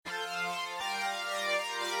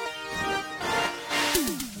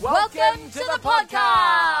Welcome to the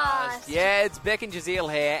podcast! Yeah, it's Beck and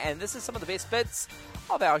Jazeel here, and this is some of the best bits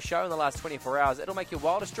of our show in the last 24 hours. It'll make your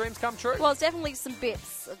wildest dreams come true. Well, it's definitely some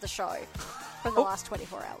bits of the show from the last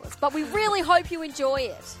 24 hours, but we really hope you enjoy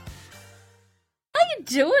it. How you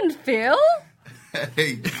doing, Phil?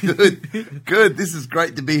 Hey, good. This is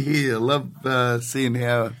great to be here. I love seeing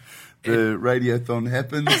how the radiothon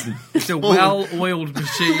happens. It's a well-oiled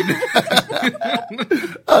machine.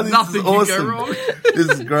 Nothing can go wrong. This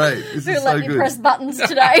is great. This Phil is let so me good. press buttons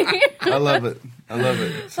today. I love it.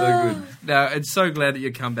 So good. No, it's so glad that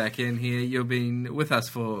you come back in here. You've been with us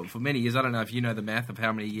for many years. I don't know if you know the math of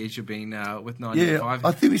how many years you've been with 95. Yeah,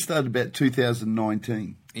 I think we started about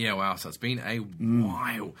 2019. Yeah, wow. So it's been a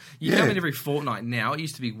while. You come in every fortnight now. It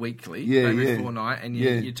used to be weekly, every fortnight, and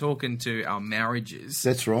you're talking to our marriages.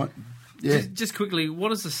 That's right. Yeah. Just quickly,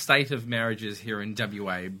 what is the state of marriages here in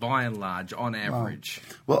WA, by and large, on average?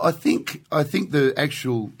 Well, I think the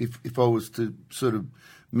actual, if I was to sort of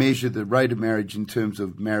measure the rate of marriage in terms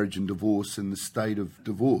of marriage and divorce and the state of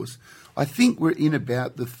divorce, I think we're in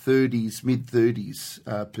about the 30s,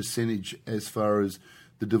 mid-30s percentage as far as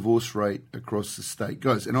the divorce rate across the state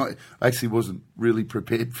goes. And I actually wasn't really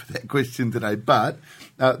prepared for that question today, but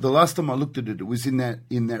the last time I looked at it, it was in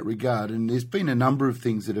that regard. And there's been a number of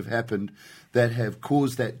things that have happened that have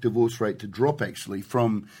caused that divorce rate to drop actually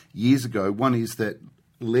from years ago. One is that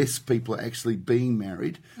less people are actually being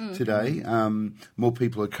married today. More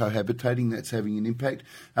people are cohabitating. That's having an impact.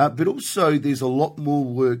 But also there's a lot more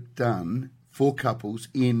work done for couples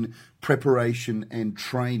in preparation and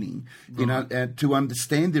training, to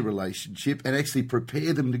understand their relationship and actually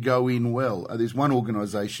prepare them to go in well. There's one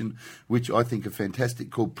organisation which I think are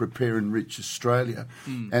fantastic called Prepare Enrich Australia,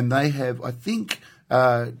 and they have, I think,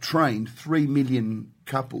 trained 3 million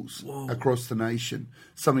couples across the nation,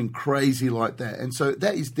 something crazy like that. And so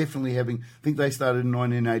that is definitely having, I think they started in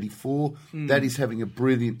 1984, that is having a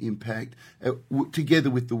brilliant impact, together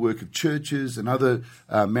with the work of churches and other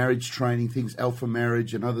marriage training things, alpha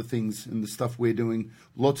marriage and other things, and the stuff we're doing,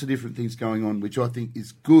 lots of different things going on, which I think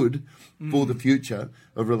is good for the future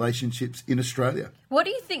of relationships in Australia. What do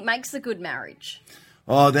you think makes a good marriage?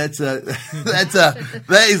 Oh, that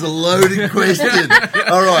is a loaded question.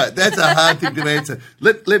 All right, that's a hard thing to answer.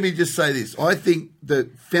 Let me just say this. I think the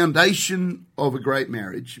foundation of a great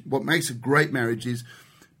marriage, what makes a great marriage is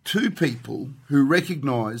two people who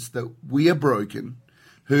recognise that we are broken,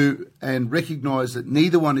 and recognise that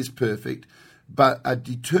neither one is perfect, but are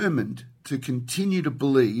determined to continue to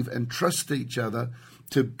believe and trust each other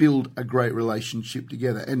to build a great relationship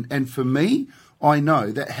together. And for me, I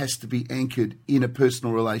know that has to be anchored in a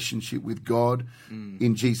personal relationship with God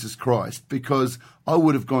in Jesus Christ, because I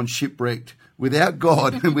would have gone shipwrecked without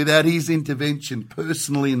God and without his intervention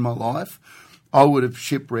personally in my life. I would have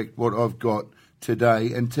shipwrecked what I've got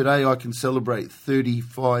today. And today I can celebrate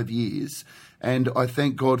 35 years. And I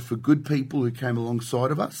thank God for good people who came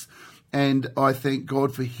alongside of us. And I thank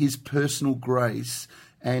God for his personal grace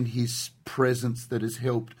and his presence that has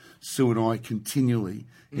helped Sue and I continually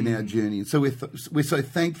in our journey. And so we're so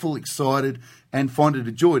thankful, excited, and find it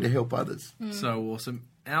a joy to help others. So awesome.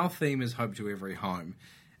 Our theme is Hope to Every Home.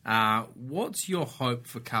 What's your hope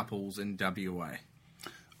for couples in WA?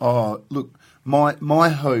 Oh, look, my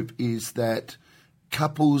hope is that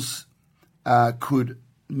couples could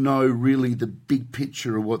know really the big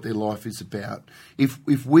picture of what their life is about.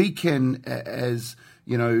 If we can, as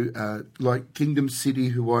you know, like Kingdom City,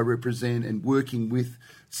 who I represent, and working with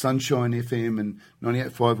Sunshine FM and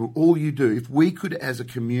 98.5, all you do, if we could as a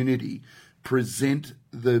community present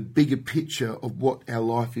the bigger picture of what our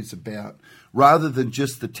life is about, rather than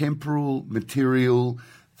just the temporal, material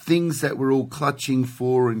things that we're all clutching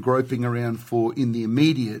for and groping around for in the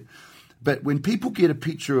immediate. But when people get a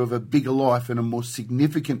picture of a bigger life and a more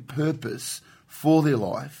significant purpose for their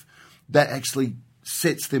life, that actually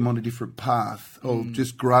sets them on a different path of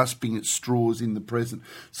just grasping at straws in the present.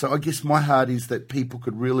 So I guess my heart is that people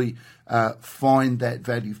could really find that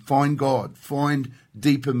value, find God, find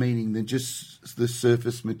deeper meaning than just the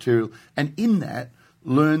surface material, and in that,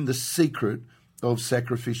 learn the secret of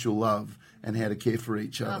sacrificial love and how to care for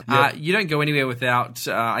each other. You don't go anywhere without,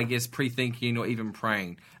 I guess, pre-thinking or even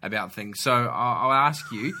praying about things. So I'll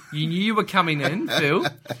ask you, you knew you were coming in, Phil.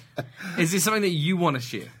 Is there something that you want to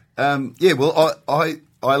share? Well,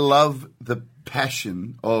 I love the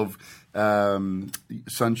passion of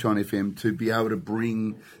Sunshine FM to be able to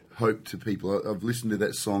bring hope to people. I've listened to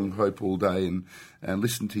that song Hope all day and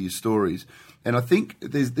listened to your stories. And I think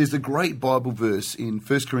there's a great Bible verse in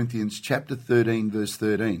 1 Corinthians chapter 13, verse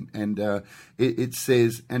 13. And it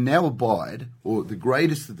says, "And now abide," or the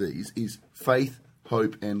greatest of these is faith,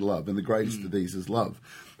 hope, and love. And the greatest of these is love.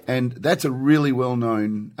 And that's a really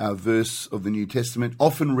well-known verse of the New Testament,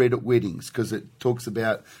 often read at weddings because it talks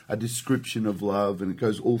about a description of love, and it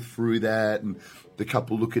goes all through that, and the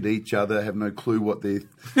couple look at each other, have no clue what's being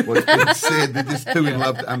said. They're just too in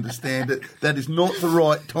love to understand it. That is not the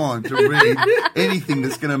right time to read anything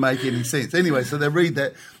that's going to make any sense. Anyway, so they read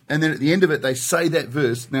that, and then at the end of it, they say that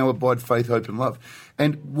verse, now abide faith, hope, and love.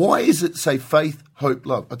 And why is it say faith, hope,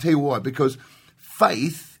 love? I'll tell you why. Because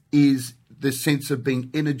faith is the sense of being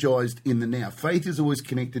energized in the now. Faith is always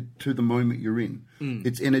connected to the moment you're in.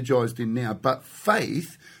 It's energized in now. But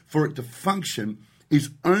faith, for it to function, is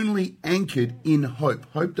only anchored in hope.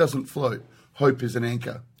 Hope doesn't float. Hope is an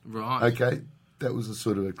anchor. Right. Okay? That was a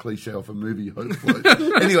sort of a cliche of a movie, hope float.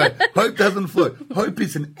 Anyway, hope doesn't float. Hope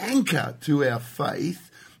is an anchor to our faith,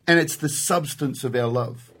 and it's the substance of our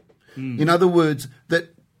love. In other words,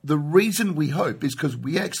 that the reason we hope is because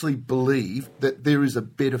we actually believe that there is a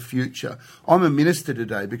better future. I'm a minister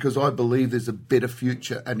today because I believe there's a better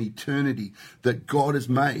future, an eternity that God has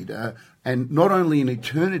made. And not only an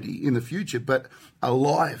eternity in the future, but a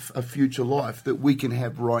life, a future life that we can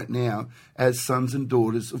have right now as sons and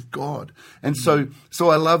daughters of God. And so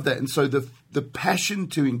I love that. And so the passion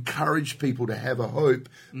to encourage people to have a hope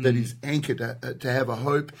that is anchored, to have a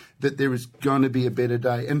hope that there is going to be a better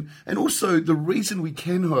day. And also the reason we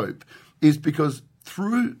can hope is because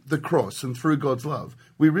through the cross and through God's love,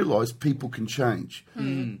 we realise people can change.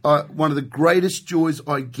 One of the greatest joys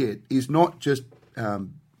I get is not just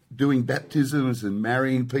doing baptisms and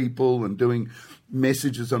marrying people and doing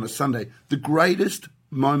messages on a Sunday. The greatest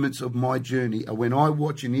moments of my journey are when I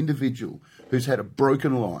watch an individual who's had a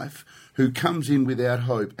broken life, who comes in without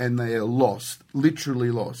hope, and they are lost,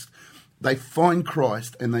 literally lost. They find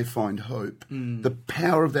Christ and they find hope. The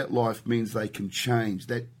power of that life means they can change.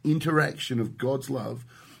 That interaction of God's love,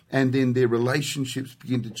 and then their relationships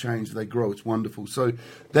begin to change. They grow. It's wonderful. So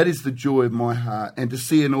that is the joy of my heart. And to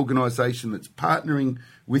see an organisation that's partnering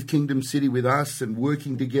with Kingdom City, with us, and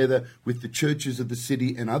working together with the churches of the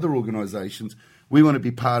city and other organisations, we want to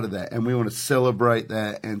be part of that, and we want to celebrate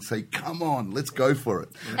that and say, come on, let's go for it.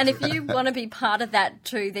 And if you want to be part of that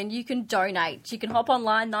too, then you can donate. You can hop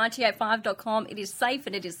online, 985.com. It is safe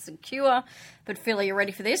and it is secure. But Phil, are you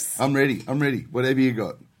ready for this? I'm ready. Whatever you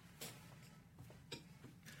got.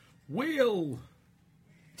 Wheel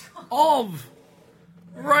of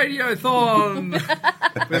Radiothon.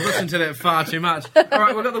 We've listened to that far too much. All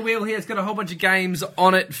right, we've got the wheel here. It's got a whole bunch of games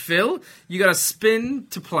on it, Phil. You got a spin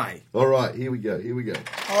to play. All right, here we go.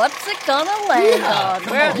 What's it gonna land on?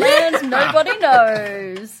 Where it lands, nobody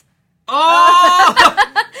knows. Oh!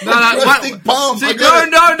 No, Acrostic poem. See, no,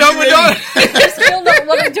 we're not. Is Phil not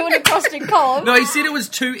want to do an acrostic poem? No, he said it was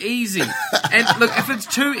too easy. And look, if it's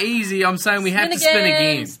too easy, I'm saying we have to spin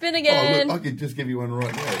again. Spin Oh, again. look, I could just give you one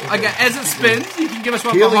right now. Okay, as it spins, you can give us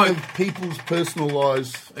one for Healing hope. of people's personal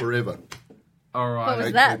lives forever. All right. What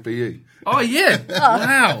was that? HOPE. Oh, yeah.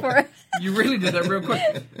 Wow. for- You really did that real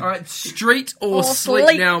quick. All right, street or Or sleep.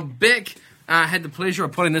 sleep. Now, Beck had the pleasure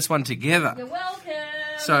of putting this one together. You're welcome.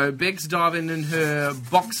 So Beck's diving in her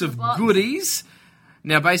box of goodies.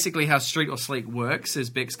 Now, basically how street or sleep works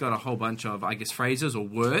is Beck's got a whole bunch of, I guess, phrases or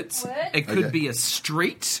words. It could Okay. be a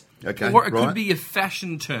street, Okay, or it right. could be a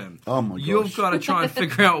fashion term. Oh, my gosh. You've got to try and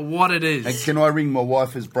figure out what it is. And can I ring my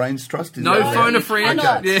wife as Brains Trust? Is No that phone allowed? a friend.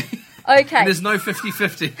 cannot. Yeah. Okay. There's no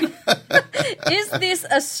 50-50. Is this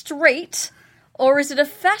a street or is it a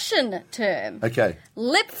fashion term? Okay,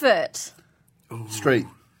 Lipford. street.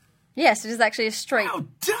 Yes, it is actually a street Well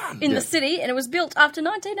done. in the city, and it was built after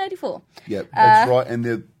 1984. Yep, that's right. And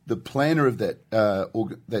the planner of that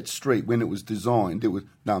that street, when it was designed, it was...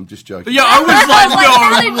 No, I'm just joking. Yeah, I was like,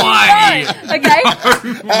 no way.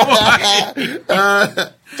 Okay. You could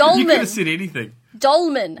have Dolman. said anything.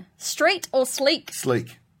 Dolman. Street or sleek?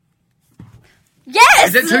 Sleek.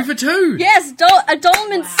 Yes! Is that 2 for 2? Yes, a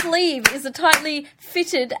dolman sleeve is a tightly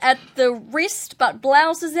fitted at the wrist, but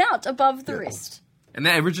blouses out above the wrist. And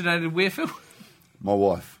that originated where, Phil? My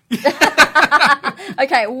wife.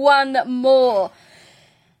 Okay, one more.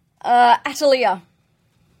 Atelier.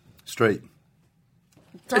 Street.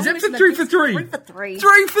 Is that Dolman for the 3 for best- 3? 3 for 3.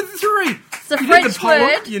 3 for 3. It's a You did French the poem.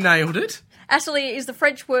 word. You nailed it. Atelier is the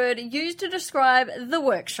French word used to describe the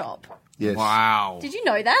workshop. Yes. Wow. Did you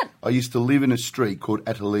know that? I used to live in a street called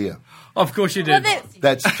Atelier. Of course you Well, did. there-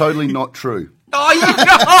 That's totally not true. Oh, you know.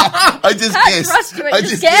 I just can't guessed. trust you. I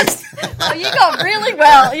Just guess. Oh, you got really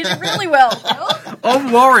well. You did really well.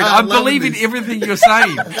 I'm worried. I I'm loving believe in this. everything you're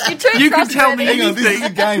saying. You're too You can tell me trustworthy. Hang on, this is a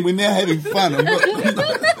anything. game. We're now having fun.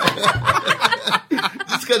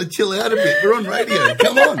 Just got to chill out a bit. We're on radio.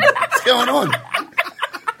 Come on. What's going on?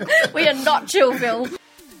 We are not chill, Phil.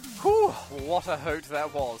 Whew. what a hoot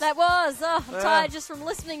that was. That was. Oh, I'm Yeah. tired just from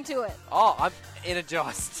listening to it. Oh, I'm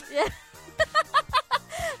energized. Yeah.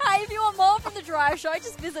 Hey, if you want more from The Drive Show,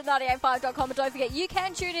 just visit 985.com and don't forget you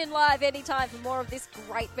can tune in live anytime for more of this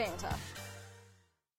great banter.